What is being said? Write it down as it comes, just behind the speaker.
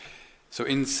So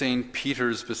in St.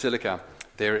 Peter's Basilica,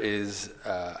 there is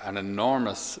an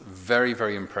enormous, very,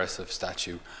 very impressive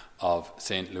statue of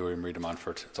St. Louis Marie de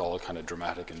Montfort. It's all kind of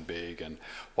dramatic and big. And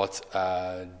what's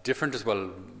different as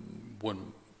well,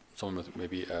 someone with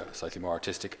maybe a slightly more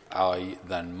artistic eye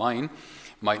than mine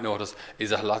might notice,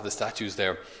 is that a lot of the statues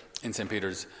there in St.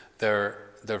 Peter's, they're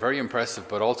very impressive,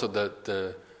 but also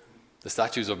the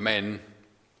statues of men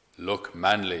look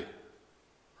manly,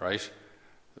 right?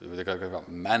 They've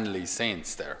got manly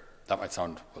saints there. That might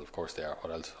sound, well, of course they are.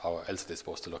 How else are they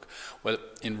supposed to look? Well,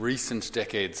 in recent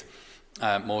decades,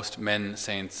 most men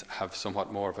saints have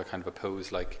somewhat more of a kind of a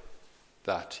pose like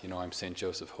that. You know, I'm St.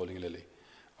 Joseph holding a lily,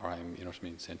 or I'm, you know what I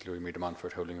mean, St. Louis Marie de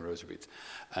Montfort holding a rosary beads.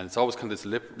 And it's always kind of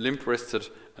this limp-wristed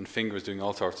and fingers doing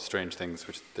all sorts of strange things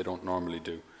which they don't normally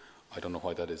do. I don't know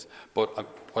why that is. But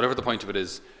whatever the point of it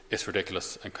is, it's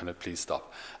ridiculous, and kind of please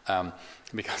stop.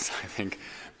 Because I think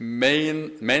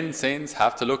men saints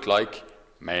have to look like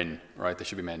men, right? They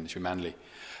should be men, they should be manly.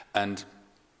 And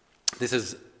this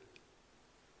is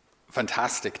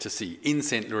fantastic to see. In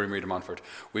St. Louis Marie de Montfort,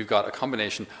 we've got a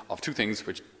combination of two things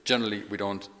which generally we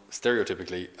don't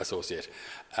stereotypically associate.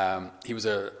 He was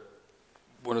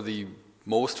one of the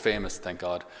most famous, thank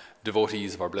God,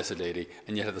 devotees of Our Blessed Lady,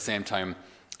 and yet at the same time,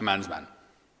 a man's man,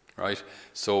 right?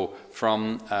 So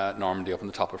from Normandy up on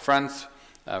the top of France,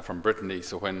 from Brittany,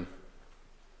 so when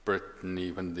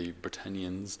the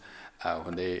Britannians,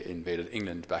 when they invaded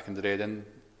England back in the day, then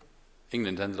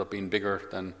England ended up being bigger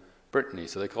than Brittany,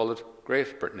 so they called it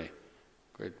Great Brittany.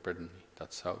 Great Britain,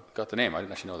 that's how it got the name. I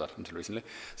didn't actually know that until recently.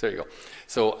 So there you go.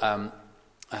 So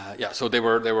so they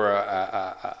were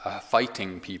a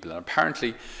fighting people, and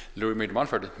apparently Louis Marie de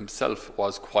Montfort himself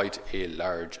was quite a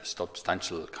large,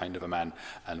 substantial kind of a man,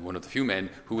 and one of the few men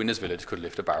who in his village could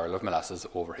lift a barrel of molasses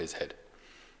over his head.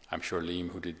 I'm sure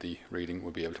Liam, who did the reading,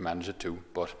 would be able to manage it too,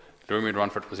 but Louis Marie de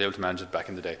Montfort was able to manage it back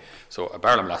in the day. So a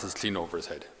barrel of molasses clean over his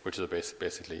head, which is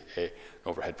basically an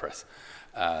overhead press.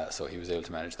 So he was able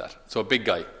to manage that. So a big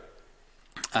guy,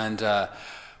 and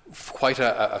quite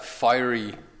a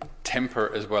fiery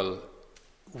temper as well,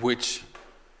 which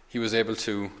he was able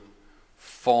to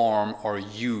form or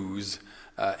use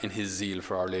in his zeal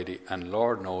for Our Lady, and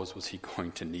Lord knows was he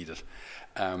going to need it.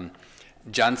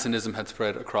 Jansenism had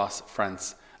spread across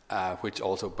France, which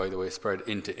also, by the way, spread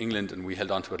into England, and we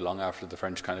held on to it long after the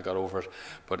French kind of got over it.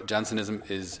 But Jansenism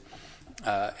is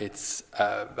it's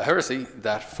a heresy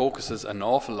that focuses an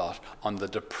awful lot on the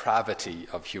depravity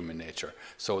of human nature.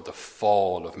 So the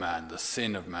fall of man, the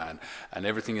sin of man, and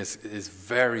everything is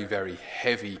very, very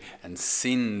heavy and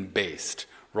sin-based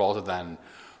rather than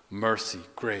mercy,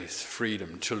 grace,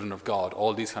 freedom, children of God.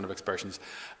 All these kind of expressions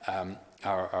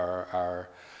are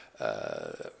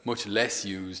much less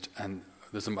used, and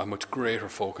there's a much greater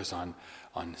focus on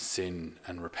sin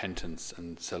and repentance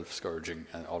and self-scourging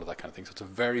and all of that kind of thing. So it's a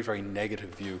very, very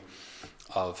negative view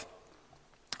of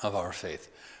our faith.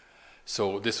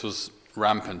 So this was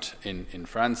rampant in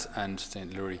France, and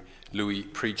St. Louis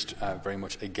preached very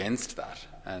much against that,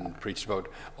 and preached about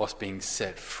us being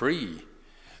set free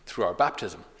through our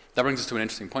baptism. That brings us to an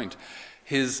interesting point.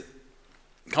 His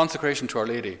consecration to Our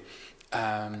Lady,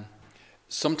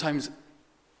 sometimes,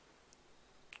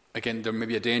 again, there may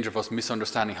be a danger of us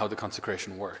misunderstanding how the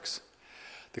consecration works.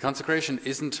 The consecration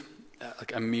isn't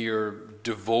like a mere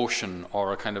devotion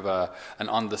or a kind of an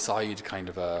on-the-side kind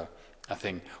of a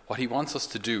thing. What he wants us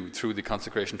to do through the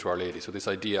consecration to Our Lady, so this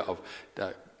idea of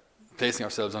placing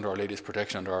ourselves under Our Lady's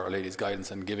protection, under Our Lady's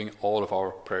guidance, and giving all of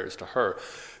our prayers to her,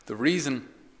 the reason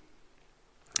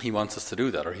he wants us to do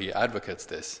that, or he advocates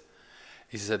this,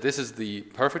 he said this is the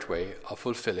perfect way of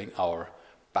fulfilling our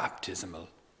baptismal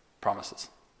promises.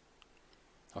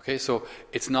 Okay, so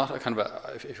it's not a kind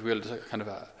of if you will, a kind of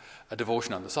a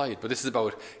devotion on the side, but this is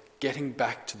about getting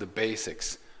back to the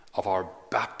basics of our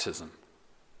baptism.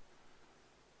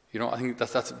 You know, I think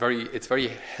it's very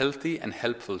healthy and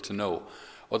helpful to know.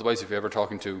 Otherwise, if you're ever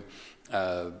talking to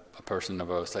a person of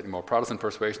a slightly more Protestant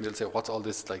persuasion, they'll say, "What's all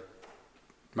this like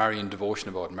Marian devotion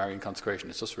about, Marian consecration?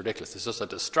 It's just ridiculous. It's just a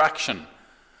distraction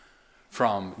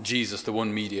from Jesus, the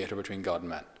one mediator between God and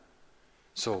man."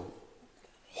 So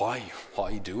why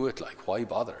do it? Like, why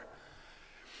bother?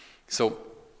 So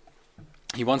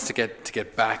he wants to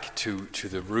get back to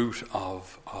the root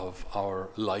of our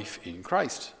life in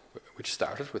Christ, which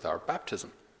started with our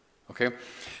baptism. Okay,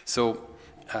 so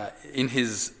in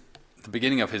the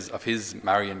beginning of his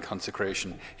Marian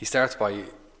consecration, he starts by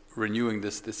renewing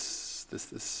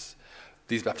these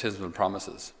baptismal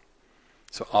promises.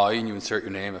 So I, and you insert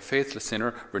your name, a faithless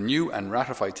sinner, renew and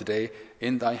ratify today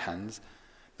in thy hands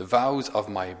the vows of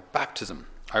my baptism.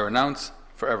 I renounce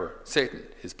forever Satan,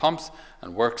 his pomps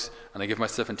and works, and I give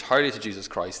myself entirely to Jesus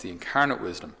Christ, the incarnate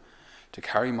wisdom, to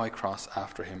carry my cross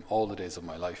after him all the days of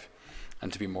my life,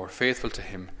 and to be more faithful to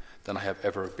him than I have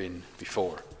ever been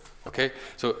before. Okay?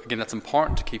 So again, that's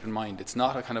important to keep in mind. It's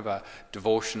not a kind of a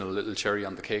devotional little cherry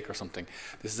on the cake or something.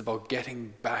 This is about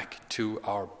getting back to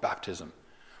our baptism.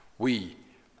 We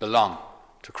belong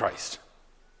to Christ.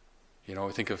 You know,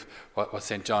 think of what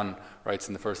St. John writes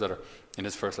in his first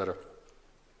letter,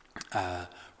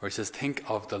 where he says, think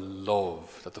of the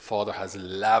love that the Father has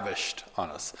lavished on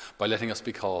us by letting us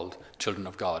be called children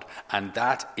of God. And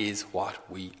that is what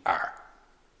we are.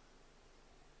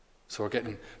 So we're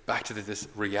getting back to this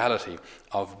reality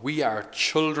of we are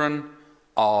children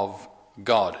of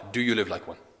God. Do you live like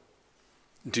one?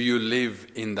 Do you live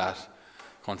in that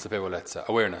consapevolezza,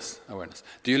 awareness?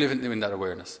 Do you live in that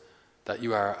awareness that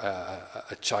you are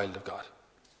a child of God?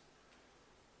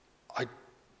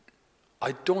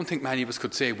 I don't think many of us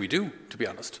could say we do, to be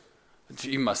honest.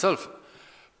 Even myself,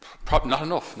 not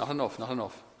enough.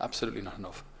 Absolutely not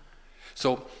enough.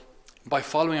 So, by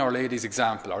following Our Lady's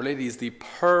example, Our Lady is the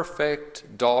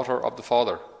perfect daughter of the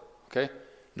Father. Okay?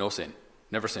 No sin.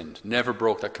 Never sinned. Never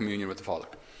broke that communion with the Father.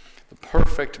 The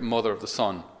perfect mother of the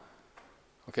Son.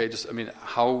 Okay?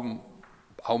 How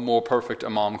more perfect a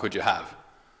mom could you have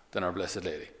than Our Blessed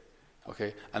Lady?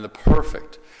 Okay? And the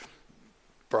perfect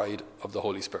bride of the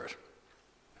Holy Spirit.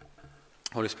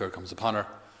 Holy Spirit comes upon her,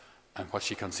 and what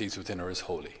she conceives within her is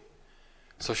holy.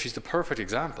 So she's the perfect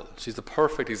example. She's the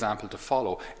perfect example to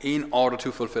follow in order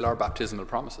to fulfill our baptismal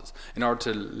promises, in order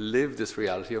to live this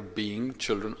reality of being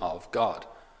children of God.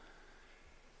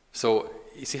 So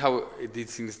you see how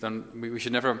these things done. We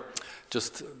should never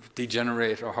just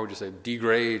degenerate, or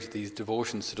degrade these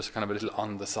devotions to just kind of a little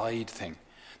on the side thing.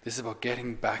 This is about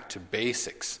getting back to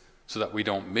basics so that we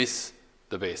don't miss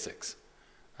the basics.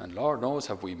 And Lord knows,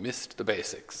 have we missed the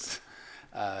basics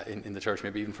in the church,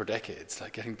 maybe even for decades,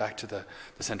 like getting back to the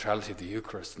centrality of the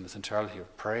Eucharist and the centrality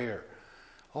of prayer.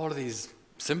 All of these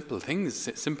simple things,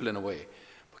 simple in a way,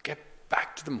 but get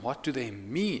back to them. What do they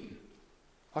mean?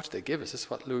 What do they give us? This is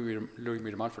what Louis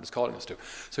de Montfort is calling us to.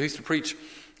 So he's to preach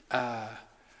a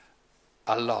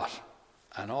lot,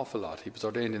 an awful lot. He was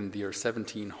ordained in the year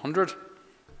 1700,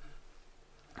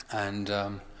 and I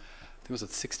think it was at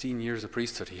 16 years of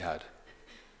priesthood he had.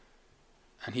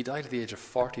 And he died at the age of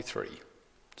 43,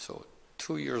 so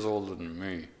 2 years older than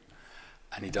me.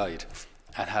 And he died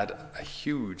and had a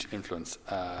huge influence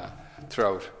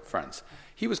throughout France.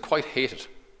 He was quite hated.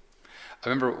 I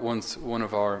remember once one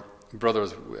of our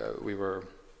brothers, we were,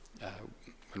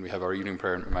 when we have our evening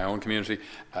prayer in my own community,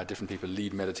 different people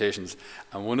lead meditations,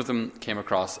 and one of them came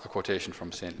across a quotation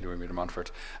from St. Louis de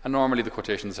Montfort. And normally the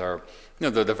quotations are,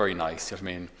 they're very nice, you know what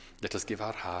I mean? Let us give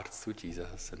our hearts to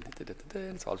Jesus, and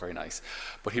it's all very nice.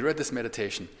 But he read this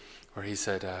meditation where he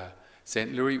said,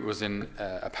 St. Louis was in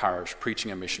a parish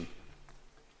preaching a mission,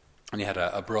 and he had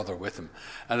a brother with him.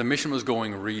 And the mission was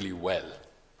going really well.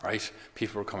 Right?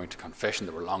 People were coming to confession.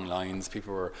 There were long lines.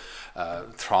 People were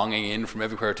thronging in from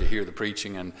everywhere to hear the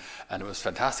preaching, and it was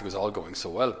fantastic. It was all going so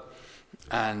well.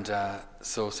 And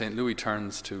so St. Louis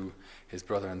turns to his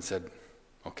brother and said,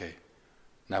 okay,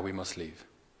 now we must leave.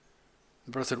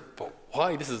 The brother said, but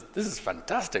why? This is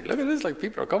fantastic. Look at this, like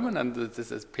people are coming and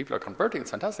people are converting.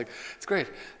 It's fantastic. It's great.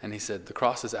 And he said, the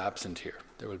cross is absent here.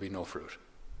 There will be no fruit.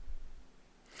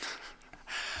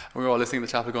 And we were all listening in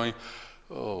the chapel going,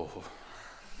 oh,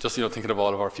 just, thinking of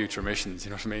all of our future missions, you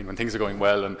know what I mean? When things are going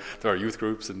well and there are youth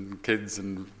groups and kids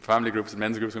and family groups and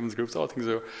men's groups, women's groups, all things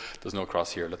are, there's no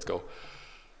cross here, let's go.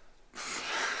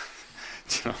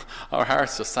 Our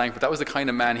hearts just sank, but that was the kind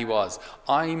of man he was.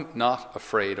 I'm not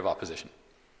afraid of opposition.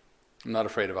 I'm not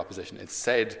afraid of opposition. It's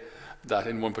said that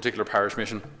in one particular parish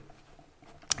mission,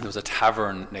 there was a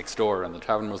tavern next door, and the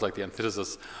tavern was like the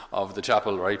antithesis of the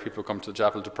chapel, right? People come to the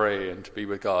chapel to pray and to be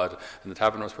with God, and the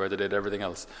tavern was where they did everything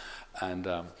else. And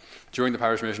during the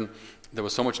parish mission, there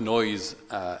was so much noise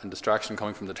and distraction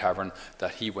coming from the tavern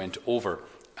that he went over,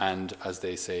 and as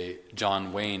they say,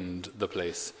 John Wayne'd the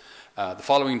place. The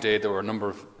following day, there were a number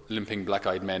of limping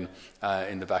black-eyed men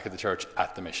in the back of the church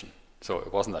at the mission. So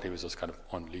it wasn't that he was just kind of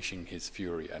unleashing his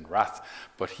fury and wrath,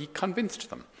 but he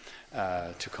convinced them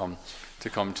to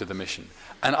come to the mission.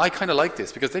 And I kind of like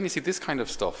this, because then you see this kind of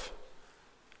stuff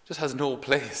just has no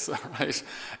place, right,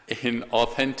 in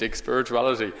authentic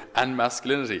spirituality and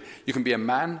masculinity. You can be a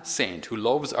man saint who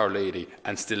loves Our Lady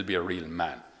and still be a real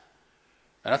man.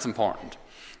 And that's important.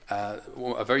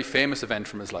 A very famous event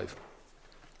from his life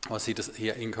was he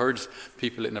encouraged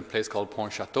people in a place called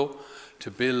Pontchâteau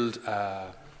to build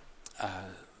a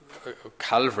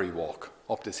Calvary walk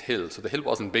up this hill. So the hill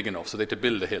wasn't big enough, so they had to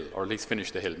build a hill, or at least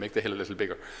finish the hill, make the hill a little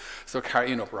bigger. So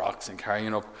carrying up rocks and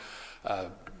carrying up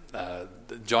the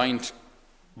giant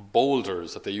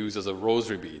boulders that they use as a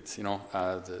rosary beads, to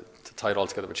tie it all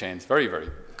together with chains. Very, very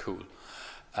cool.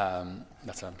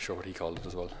 That's, I'm sure, what he called it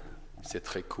as well. C'est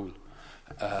très cool.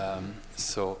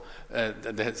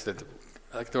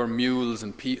 There were mules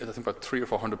and I think about 300 or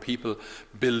 400 people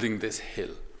building this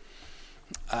hill.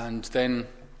 And then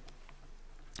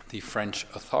the French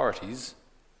authorities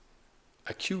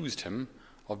accused him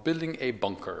of building a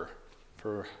bunker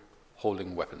for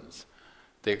holding weapons.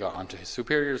 They got onto his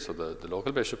superiors, so the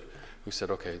local bishop, who said,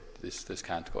 okay, this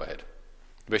can't go ahead.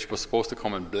 The bishop was supposed to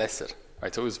come and bless it,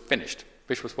 right? So it was finished. The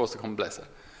bishop was supposed to come and bless it.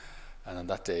 And on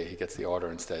that day, he gets the order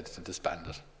instead to disband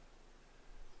it.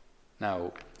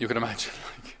 Now, you can imagine,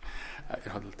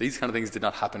 these kind of things did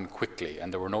not happen quickly,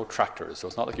 and there were no tractors, so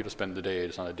it's not like you just spend the day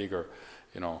just on a digger,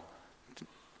 You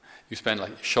spend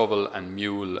like shovel and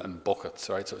mule and buckets,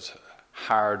 right? So it's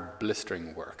hard,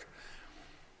 blistering work.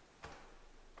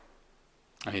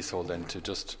 And he's told then to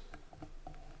just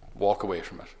walk away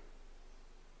from it.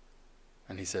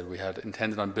 And he said, we had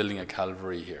intended on building a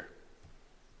Calvary here.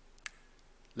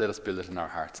 Let us build it in our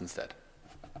hearts instead.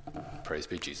 Praise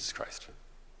be Jesus Christ.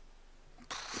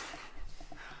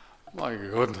 My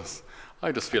goodness.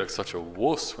 I just feel like such a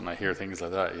wuss when I hear things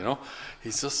like that,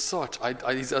 He's just such,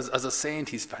 as a saint,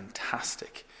 he's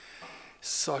fantastic.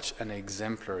 Such an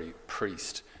exemplary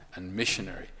priest and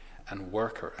missionary and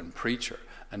worker and preacher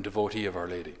and devotee of Our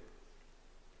Lady.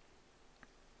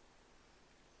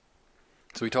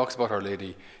 So he talks about Our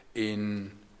Lady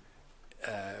in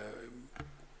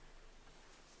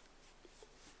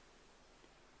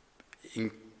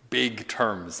big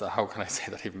terms. How can I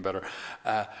say that even better?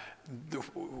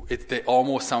 They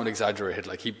almost sound exaggerated,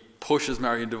 like he pushes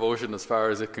Marian devotion as far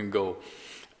as it can go.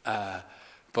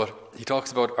 But he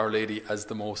talks about Our Lady as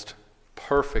the most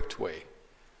perfect way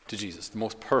to Jesus, the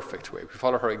most perfect way. If we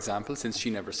follow her example, since she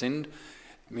never sinned,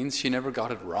 it means she never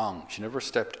got it wrong. She never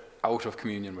stepped out of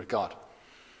communion with God.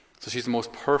 So she's the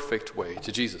most perfect way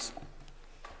to Jesus.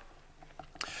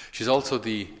 She's also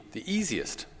the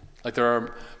easiest. Like there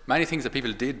are many things that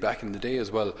people did back in the day as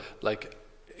well, like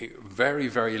very,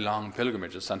 very long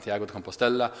pilgrimages, Santiago de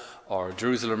Compostela or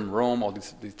Jerusalem, Rome, all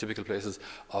these typical places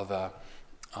of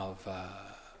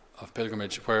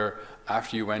pilgrimage, where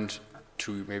after you went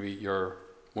to maybe your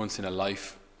once in a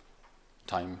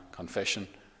lifetime confession,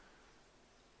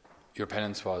 your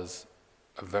penance was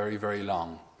a very, very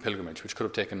long pilgrimage, which could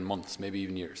have taken months, maybe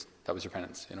even years. That was your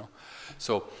penance,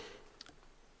 So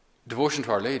devotion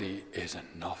to Our Lady is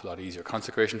an awful lot easier.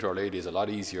 Consecration to Our Lady is a lot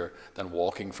easier than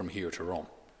walking from here to Rome.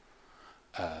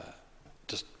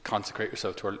 Just consecrate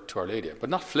yourself to Our Lady, but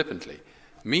not flippantly,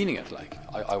 meaning it like,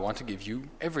 I want to give you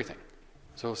everything.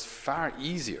 So it's far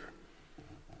easier.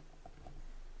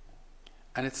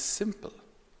 And it's simple.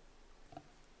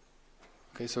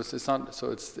 Okay, so it's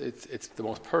the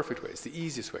most perfect way. It's the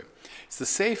easiest way. It's the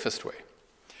safest way.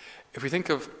 If we think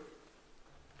of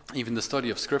even the study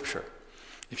of Scripture,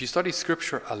 if you study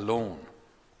Scripture alone,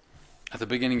 at the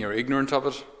beginning you're ignorant of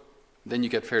it, then you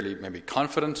get fairly maybe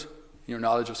confident in your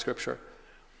knowledge of Scripture.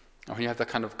 And when you have that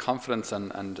kind of confidence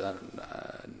and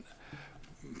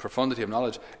profundity of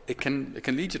knowledge, it can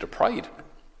lead you to pride.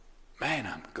 Man,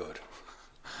 I'm good.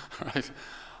 Right?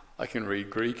 I can read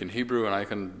Greek and Hebrew,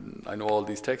 and I know all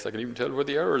these texts. I can even tell where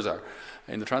the errors are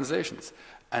in the translations.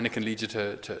 And it can lead you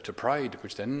to pride,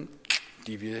 which then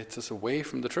deviates us away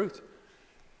from the truth.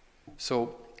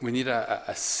 So we need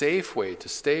a safe way to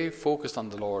stay focused on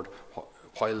the Lord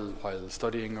while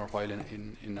studying or while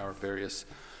in our various,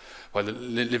 while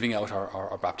living out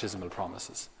our baptismal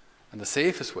promises. And the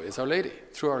safest way is Our Lady,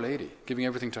 through Our Lady, giving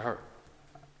everything to her.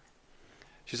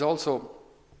 She's also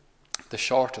the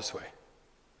shortest way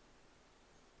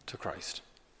to Christ.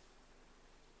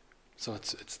 So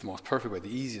it's the most perfect way, the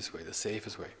easiest way, the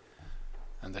safest way,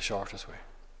 and the shortest way.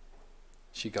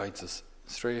 She guides us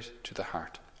straight to the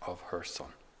heart of her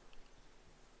Son.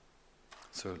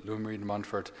 So Louis-Marie de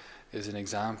Montfort is an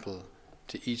example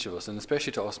to each of us, and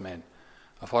especially to us men,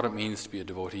 of what it means to be a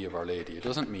devotee of Our Lady. It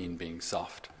doesn't mean being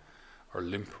soft or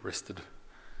limp-wristed.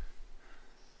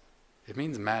 It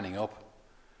means manning up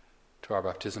to our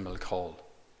baptismal call,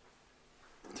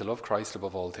 to love Christ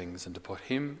above all things and to put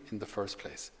Him in the first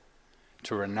place,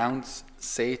 to renounce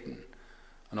Satan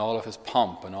and all of his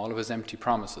pomp and all of his empty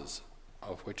promises,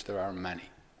 of which there are many.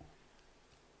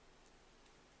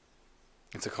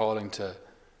 It's a calling to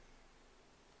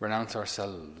renounce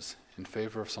ourselves in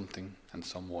favor of something and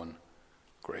someone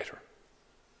greater.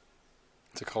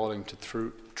 It's a calling to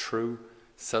true,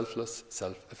 selfless,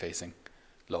 self-effacing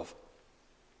love.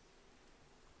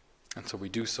 And so we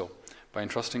do so by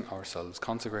entrusting ourselves,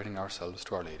 consecrating ourselves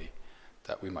to Our Lady,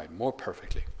 that we might more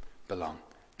perfectly belong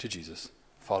to Jesus,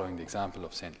 following the example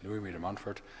of St. Louis Marie de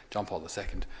Montfort, John Paul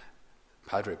II,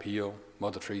 Padre Pio,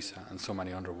 Mother Teresa, and so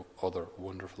many other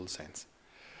wonderful saints.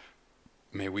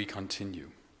 May we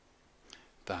continue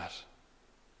that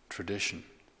tradition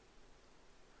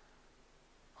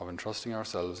of entrusting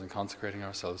ourselves and consecrating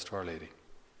ourselves to Our Lady,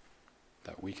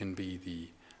 that we can be the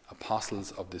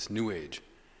apostles of this new age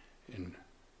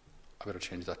I better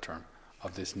change that term,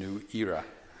 of this new era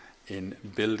in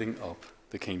building up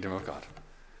the kingdom of God.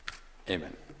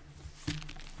 Amen.